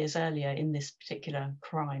 18 years earlier in this particular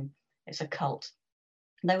crime. It's a cult.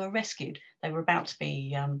 They were rescued. They were about to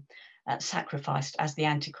be sacrificed as the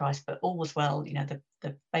Antichrist, but all was well.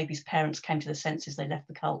 The baby's parents came to their senses. They left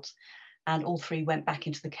the cult, and all three went back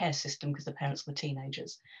into the care system because the parents were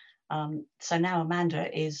teenagers. So now Amanda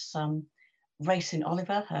is racing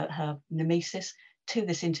Oliver, her nemesis, to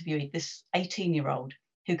this interviewee, this 18-year-old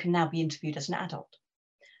who can now be interviewed as an adult.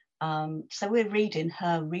 So we're reading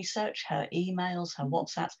her research, her emails, her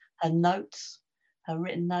WhatsApps, her notes, her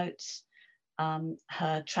written notes.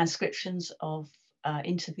 her transcriptions of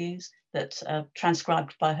interviews that are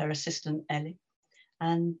transcribed by her assistant, Ellie.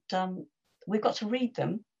 And we've got to read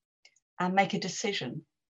them and make a decision.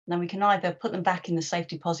 Then we can either put them back in the safe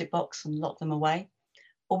deposit box and lock them away,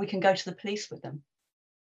 or we can go to the police with them.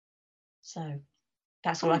 So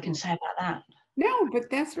that's all I can say about that. No, but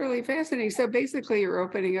that's really fascinating. So basically, you're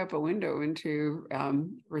opening up a window into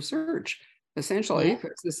research, essentially,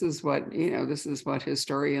 because this is what, this is what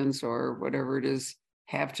historians or whatever it is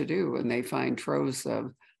have to do when they find troves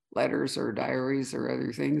of letters or diaries or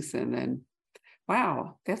other things. And then,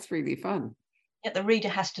 wow, that's really fun. Yeah, the reader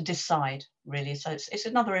has to decide, really. So it's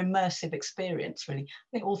another immersive experience, really. I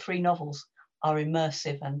think all three novels are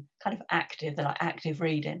immersive and kind of active. They're like active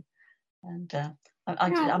reading. And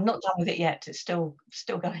I'm not done with it yet. It's still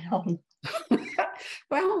going on.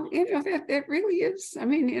 Well, that really is. I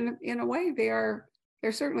mean, in a way, they're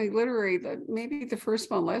certainly literary. Maybe the first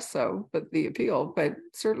one less so, but the appeal. But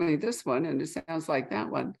certainly this one, and it sounds like that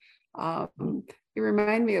one. You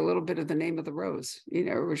remind me a little bit of The Name of the Rose,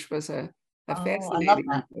 which was a fascinating. I love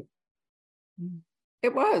that.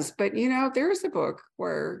 It was, but there's a book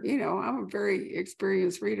where I'm a very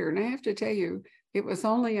experienced reader, and I have to tell you, it was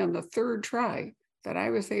only on the third try that I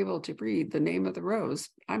was able to read The Name of the Rose.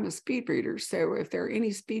 I'm a speed reader, so if there are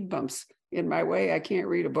any speed bumps in my way, I can't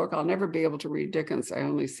read a book. I'll never be able to read Dickens. I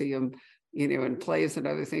only see him, in plays and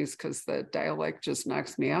other things because the dialect just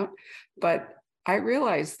knocks me out. But I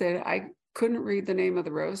realized that I couldn't read The Name of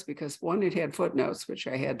the Rose because one, it had footnotes, which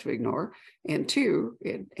I had to ignore, and two,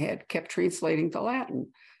 it had kept translating the Latin.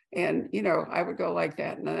 And, I would go like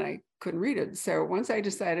that and then I couldn't read it. So once I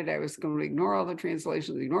decided I was going to ignore all the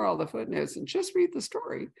translations, ignore all the footnotes and just read the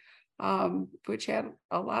story, which had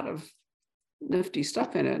a lot of nifty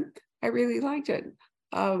stuff in it, I really liked it.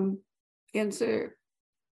 And so,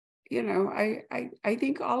 I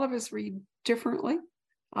think all of us read differently.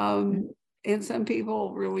 And some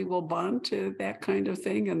people really will bond to that kind of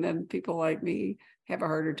thing. And then people like me have a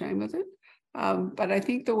harder time with it. But I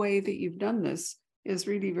think the way that you've done this is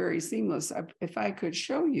really very seamless. If I could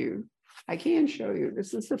show you, I can show you.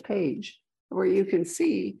 This is a page where you can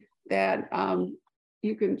see that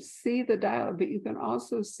you can see the dialogue, but you can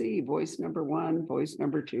also see voice number 1, voice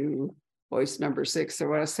number 2, voice number 6.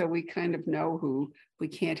 So we kind of know who we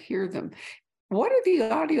can't hear them. What are the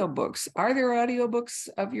audiobooks? Are there audiobooks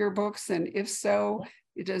of your books? And if so,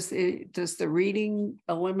 does the reading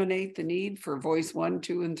eliminate the need for voice 1,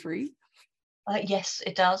 2, and 3? Yes,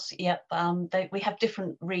 it does. Yep. We have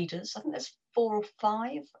different readers. I think there's 4 or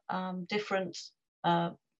 5 different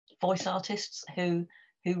voice artists who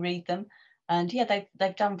read them, and yeah,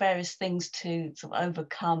 they've done various things to sort of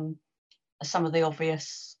overcome some of the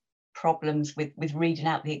obvious problems with reading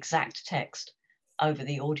out the exact text over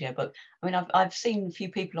the audiobook. I mean, I've seen a few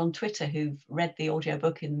people on Twitter who've read the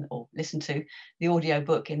audiobook or listened to the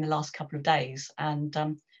audiobook in the last couple of days, and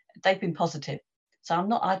they've been positive. So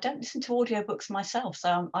I don't listen to audiobooks myself,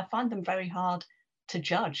 so I find them very hard to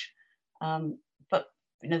judge. But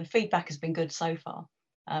the feedback has been good so far.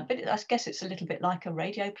 But I guess it's a little bit like a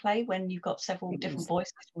radio play when you've got several different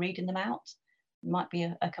voices reading them out. Might be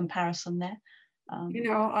a comparison there.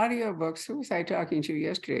 Audiobooks, who was I talking to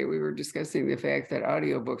yesterday? We were discussing the fact that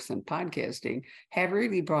audiobooks and podcasting have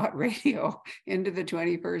really brought radio into the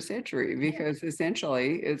 21st century because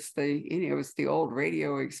essentially it's the old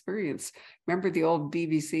radio experience. Remember the old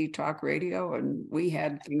BBC talk radio? And we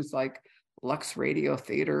had things like Lux Radio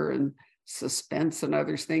Theater and Suspense and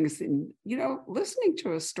other things. And, listening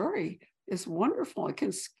to a story is wonderful. It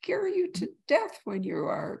can scare you to death when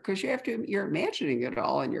because you're imagining it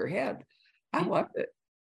all in your head. I loved it.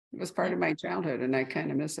 It was part of my childhood and I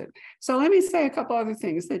kind of miss it. So let me say a couple other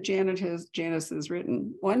things that Janice has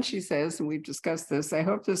written. One, she says, and we've discussed this, I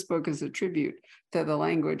hope this book is a tribute to the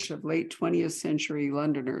language of late 20th century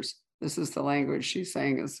Londoners. This is the language she's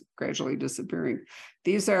saying is gradually disappearing.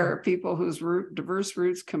 These are people whose diverse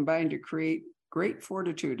roots combine to create great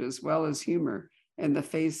fortitude as well as humor in the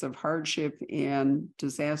face of hardship and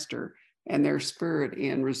disaster, and their spirit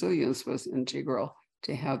and resilience was integral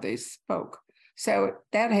to how they spoke. So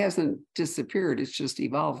that hasn't disappeared. It's just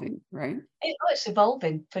evolving, right? It's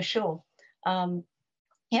evolving for sure.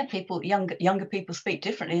 People, younger people speak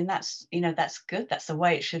differently, and that's good. That's the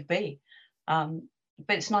way it should be.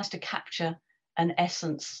 But it's nice to capture an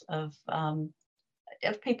essence of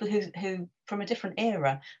people who from a different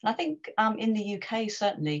era. And I think in the UK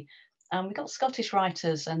certainly, we've got Scottish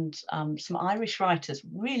writers and some Irish writers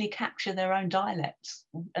really capture their own dialects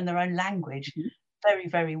and their own language very,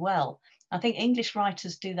 very well. I think English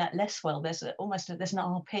writers do that less well. There's an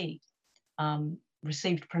RP,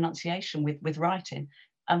 received pronunciation with writing.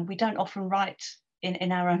 and we don't often write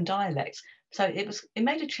in our own dialects. So it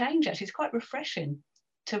made a change, actually. It's quite refreshing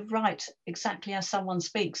to write exactly as someone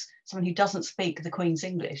speaks, someone who doesn't speak the Queen's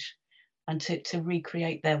English, and to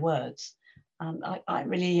recreate their words. I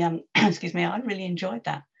really, excuse me, I really enjoyed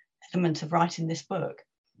that element of writing this book.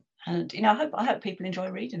 And, you know, I hope people enjoy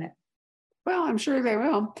reading it. Well, I'm sure they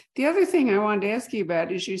will. The other thing I wanted to ask you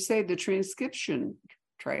about is you say the transcription,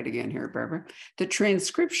 try it again here, Barbara. The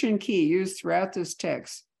transcription key used throughout this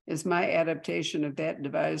text is my adaptation of that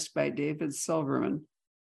devised by David Silverman.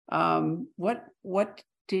 What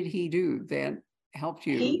did he do that helped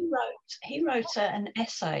you? He wrote an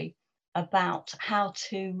essay about how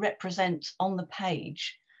to represent on the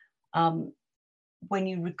page when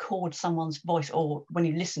you record someone's voice or when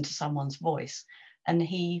you listen to someone's voice. And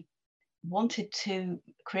he wanted to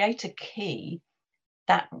create a key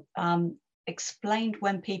that explained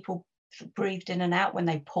when people breathed in and out, when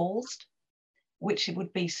they paused, which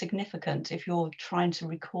would be significant if you're trying to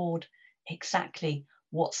record exactly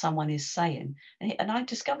what someone is saying. And I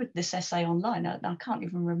discovered this essay online. I can't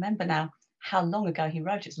even remember now how long ago he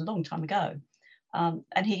wrote it. It's a long time ago. And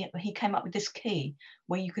he came up with this key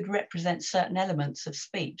where you could represent certain elements of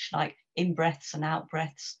speech, like in-breaths and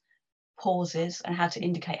out-breaths, pauses, and how to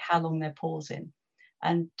indicate how long they're pausing.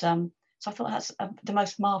 And so I thought that's the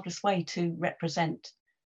most marvellous way to represent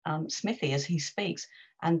Smithy as he speaks.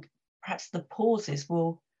 And perhaps the pauses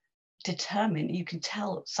will determine, you can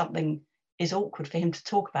tell something is awkward for him to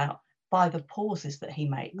talk about by the pauses that he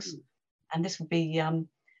makes. And this would be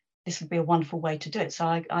a wonderful way to do it. So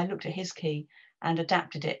I looked at his key and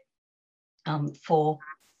adapted it for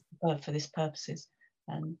this purposes.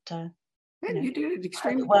 And you did it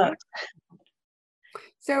extremely well.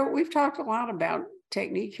 So we've talked a lot about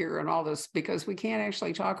technique here and all this because we can't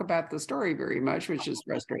actually talk about the story very much, which is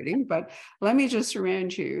frustrating. But let me just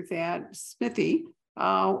remind you that Smithy,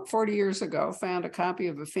 40 years ago, found a copy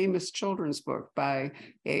of a famous children's book by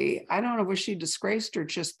I don't know, was she disgraced or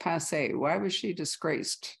just passé? Why was she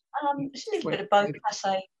disgraced? She's a little bit of both,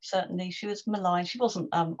 passé, certainly. She was maligned. She wasn't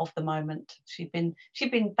of the moment. She'd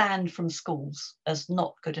been banned from schools as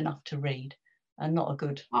not good enough to read and not a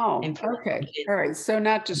good influence. Okay. All right. So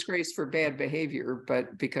not disgraced for bad behavior,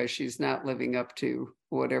 but because she's not living up to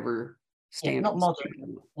whatever standards. Not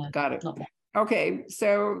modern. Got it. Okay,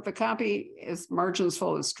 so the copy is margins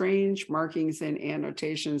full of strange markings and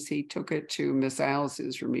annotations. He took it to Miss Iles,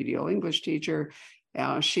 his remedial English teacher.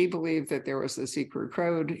 She believed that there was a secret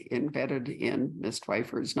code embedded in Miss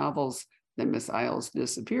Twyford's novels. Then Miss Iles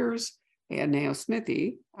disappears, and now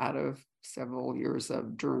Smithy, out of several years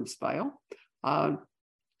of durance vile,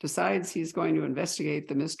 decides he's going to investigate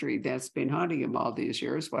the mystery that's been haunting him all these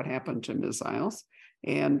years, what happened to Miss Iles,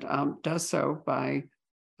 and does so by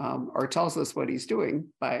or tells us what he's doing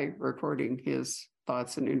by recording his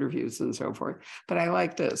thoughts and interviews and so forth. But I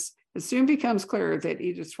like this. It soon becomes clear that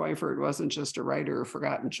Edith Twyford wasn't just a writer of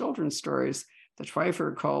forgotten children's stories. The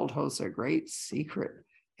Twyford called holds a great secret.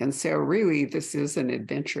 And so really, this is an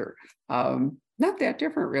adventure. Not that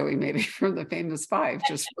different, really, maybe from the famous Five,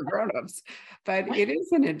 just for grown-ups. But it is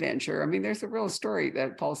an adventure. I mean, there's a real story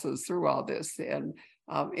that pulses through all this. And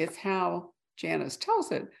it's how Janice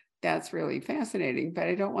tells it that's really fascinating, but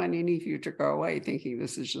I don't want any of you to go away thinking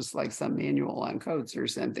this is just like some manual on codes or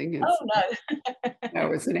something. It's,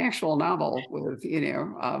 no, it's an actual novel with,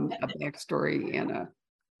 a backstory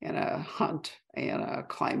and a hunt and a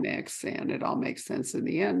climax, and it all makes sense in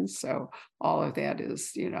the end. So all of that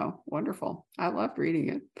is, wonderful. I loved reading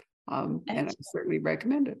it, and I certainly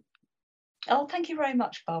recommend it. Oh, thank you very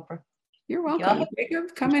much, Barbara. You're welcome.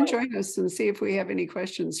 Jacob, come and join us and see if we have any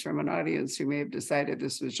questions from an audience who may have decided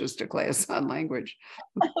this was just a class on language.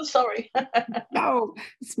 Sorry. No,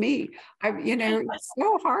 it's me. It's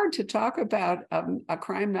so hard to talk about a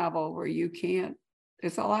crime novel where you can't.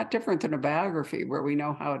 It's a lot different than a biography where we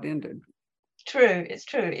know how it ended. True, it's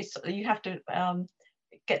true. You have to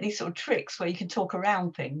get these sort of tricks where you can talk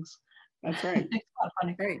around things. That's right. It's quite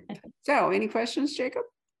funny. Great. So, any questions, Jacob?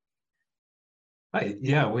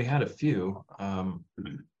 Yeah, we had a few. A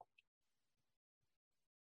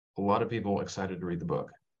lot of people excited to read the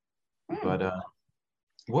book, but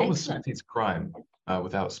what was Smithy's crime?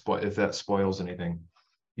 Without if that spoils anything,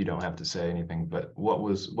 you don't have to say anything. But what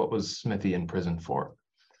was Smithy in prison for?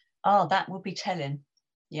 Oh, that would be telling.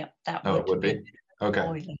 Yep, that would, it would be. Okay.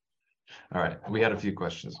 Boiling. All right, we had a few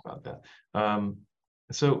questions about that.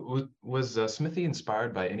 So was Smithy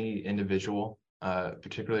inspired by any individual?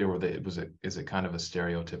 Particularly, or is it kind of a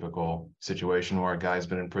stereotypical situation where a guy's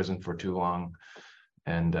been in prison for too long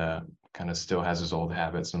and kind of still has his old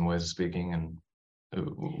habits and ways of speaking? And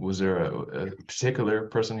was there a particular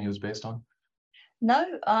person he was based on?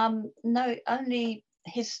 No, no, only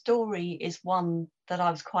his story is one that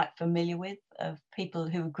I was quite familiar with, of people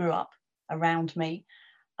who grew up around me.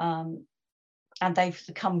 Um, and they've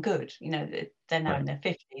become good. You know, they're now Right. in their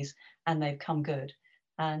 50s and they've come good.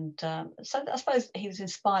 And so I suppose he was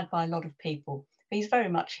inspired by a lot of people, but he's very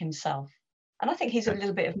much himself. And I think he's a Right.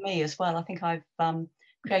 little bit of me as well. I think I've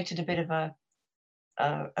created a bit of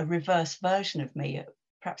a reverse version of me,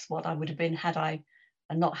 perhaps what I would have been had I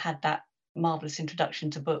not had that marvelous introduction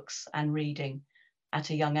to books and reading at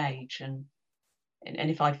a young age. And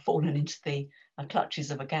if I'd fallen into the clutches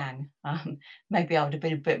of a gang, maybe I would have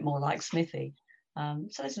been a bit more like Smithy. So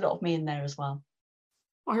there's a lot of me in there as well.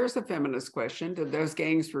 Well, here's a feminist question. Did those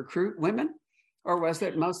gangs recruit women, or was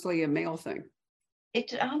it mostly a male thing?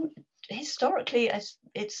 It historically, as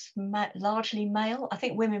it's largely male. I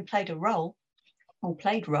think women played a role or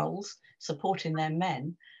played roles supporting their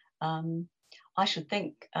men. Um, I should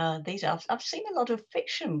think I've seen a lot of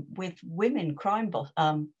fiction with women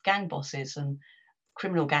gang bosses and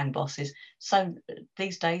criminal gang bosses. So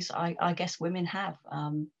these days, I guess women have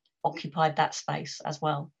occupied that space as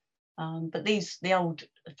well. But the old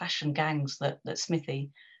fashion gangs that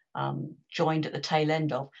Smithy joined at the tail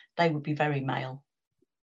end of, they would be very male.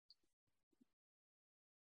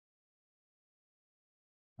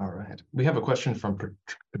 All right. We have a question from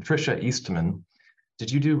Patricia Eastman.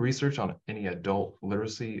 Did you do research on any adult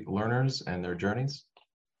literacy learners and their journeys?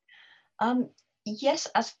 Yes,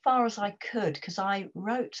 as far as I could, because I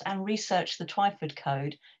wrote and researched the Twyford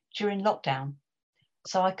Code during lockdown.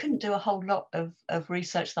 So I couldn't do a whole lot of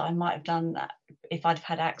research that I might have done if I'd have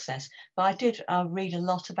had access. But I did read a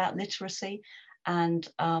lot about literacy, and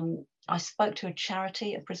I spoke to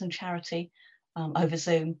a prison charity over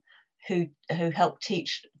Zoom, who help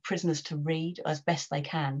teach prisoners to read as best they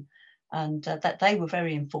can, and that they were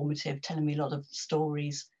very informative, telling me a lot of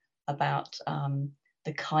stories about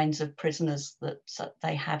the kinds of prisoners that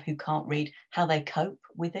they have who can't read, how they cope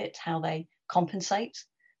with it, how they compensate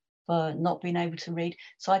for not being able to read.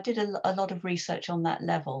 So I did a lot of research on that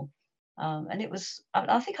level. And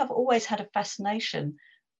I think I've always had a fascination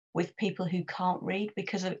with people who can't read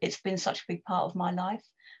because it's been such a big part of my life.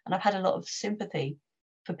 And I've had a lot of sympathy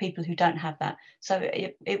for people who don't have that. So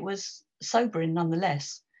it was sobering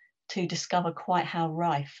nonetheless to discover quite how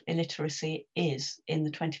rife illiteracy is in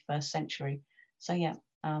the 21st century. So yeah,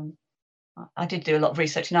 I did do a lot of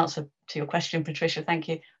research in answer to your question, Patricia. Thank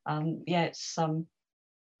you. Yeah,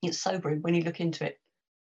 it's sobering when you look into it.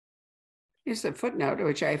 Here's a footnote,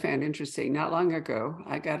 which I found interesting. Not long ago,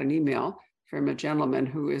 I got an email from a gentleman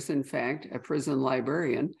who is, in fact, a prison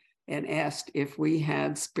librarian and asked if we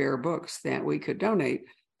had spare books that we could donate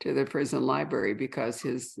to the prison library because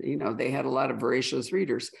they had a lot of voracious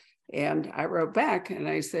readers. And I wrote back and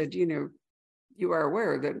I said, you are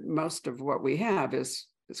aware that most of what we have is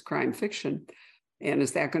crime fiction. And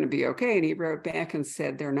is that going to be okay? And he wrote back and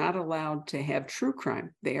said, they're not allowed to have true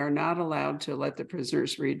crime. They are not allowed to let the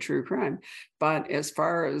prisoners read true crime. But as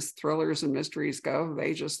far as thrillers and mysteries go,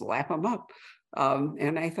 they just lap them up.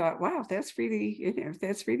 And I thought, wow, that's really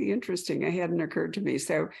interesting. It hadn't occurred to me.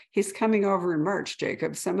 So he's coming over in March,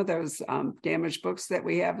 Jacob. Some of those damaged books that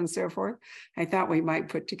we have and so forth, I thought we might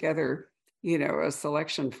put together a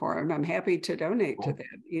selection for him. I'm happy to donate to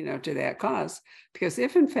that, to that cause, because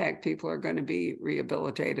if in fact people are going to be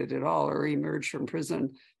rehabilitated at all or emerge from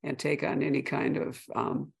prison and take on any kind of,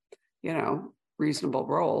 reasonable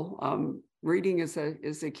role, reading is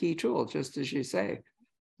a key tool, just as you say.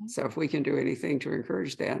 So if we can do anything to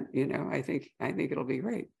encourage that, I think it'll be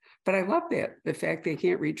great. But I love that, the fact they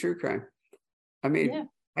can't read true crime. I mean, Yeah.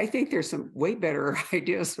 I think there's some way better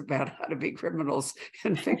ideas about how to be criminals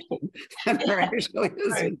in fiction than there actually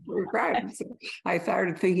is in true crime. So I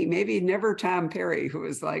started thinking maybe never Tom Perry, who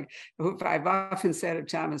I've often said of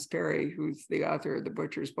Thomas Perry, who's the author of The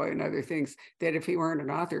Butcher's Boy and other things, that if he weren't an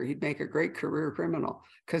author, he'd make a great career criminal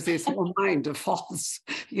because his whole mind defaults,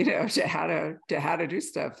 to how to do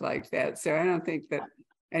stuff like that. So I didn't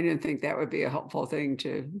think that would be a helpful thing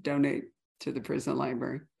to donate to the prison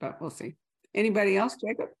library, but we'll see. Anybody else,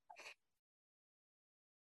 Jacob?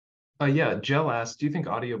 Yeah, Jill asked, do you think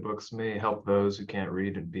audiobooks may help those who can't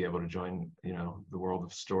read and be able to join, the world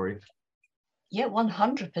of story? Yeah,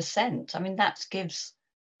 100%. I mean, that gives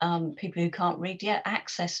people who can't read yet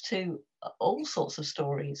access to all sorts of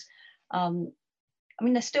stories. I mean,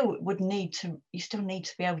 you still need to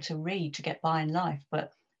be able to read to get by in life.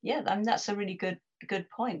 But yeah, I mean, that's a really good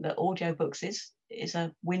point, that audiobooks is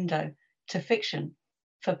a window to fiction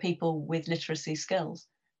for people with literacy skills.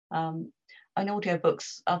 And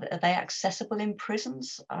audiobooks, are they accessible in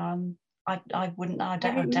prisons? I doubt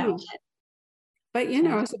it. But,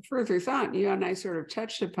 as a further thought, you and I sort of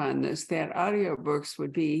touched upon this, that audiobooks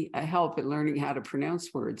would be a help in learning how to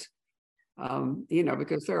pronounce words.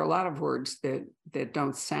 Because there are a lot of words that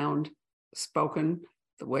don't sound spoken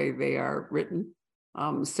the way they are written.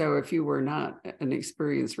 So if you were not an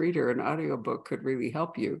experienced reader, an audiobook could really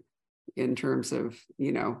help you in terms of,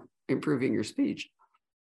 improving your speech.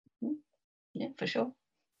 Yeah, for sure.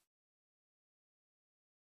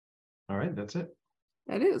 All right, that's it.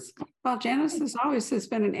 That is. Well, Janice, as always, has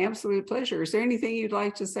been an absolute pleasure. Is there anything you'd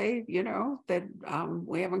like to say, that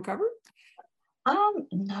we haven't covered? No,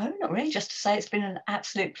 not really. Just to say it's been an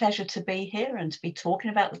absolute pleasure to be here and to be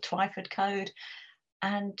talking about the Twyford Code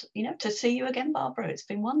and, to see you again, Barbara. It's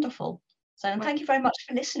been wonderful. So, and thank you very much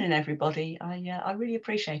for listening, everybody. I really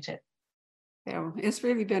appreciate it. Yeah, it's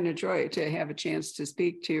really been a joy to have a chance to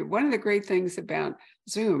speak to you. One of the great things about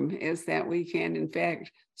Zoom is that we can, in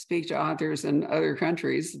fact, speak to authors in other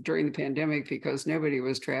countries during the pandemic because nobody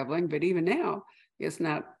was traveling. But even now, it's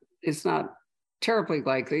not terribly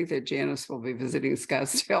likely that Janice will be visiting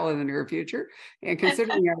Scottsdale in the near future. And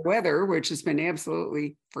considering our weather, which has been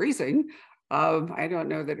absolutely freezing, I don't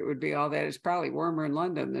know that it would be all that. It's probably warmer in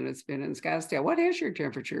London than it's been in Scottsdale. What has your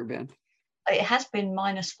temperature been? It has been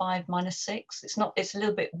 -5, -6. It's a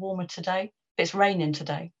little bit warmer today. It's raining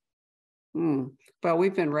today. Well,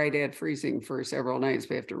 we've been right at freezing for several nights.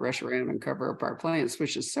 We have to rush around and cover up our plants,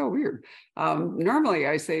 which is so weird. Normally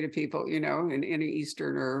I say to people, in any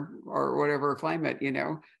Eastern or whatever climate,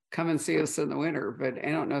 come and see us in the winter, but I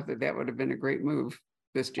don't know that would have been a great move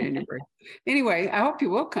this January. Anyway, I hope you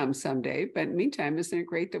will come someday, but meantime, isn't it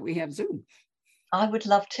great that we have Zoom? I would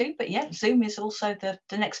love to, but yeah, Zoom is also the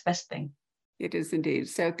next best thing. It is indeed.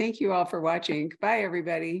 So thank you all for watching. Bye,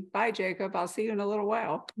 everybody. Bye, Jacob. I'll see you in a little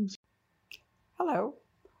while. Hello.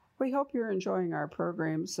 We hope you're enjoying our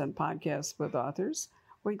programs and podcasts with authors.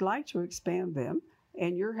 We'd like to expand them,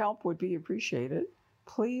 and your help would be appreciated.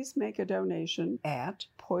 Please make a donation at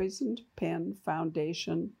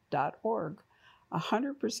poisonedpenfoundation.org.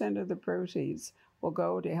 100% of the proceeds will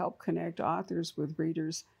go to help connect authors with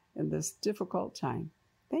readers in this difficult time.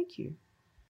 Thank you.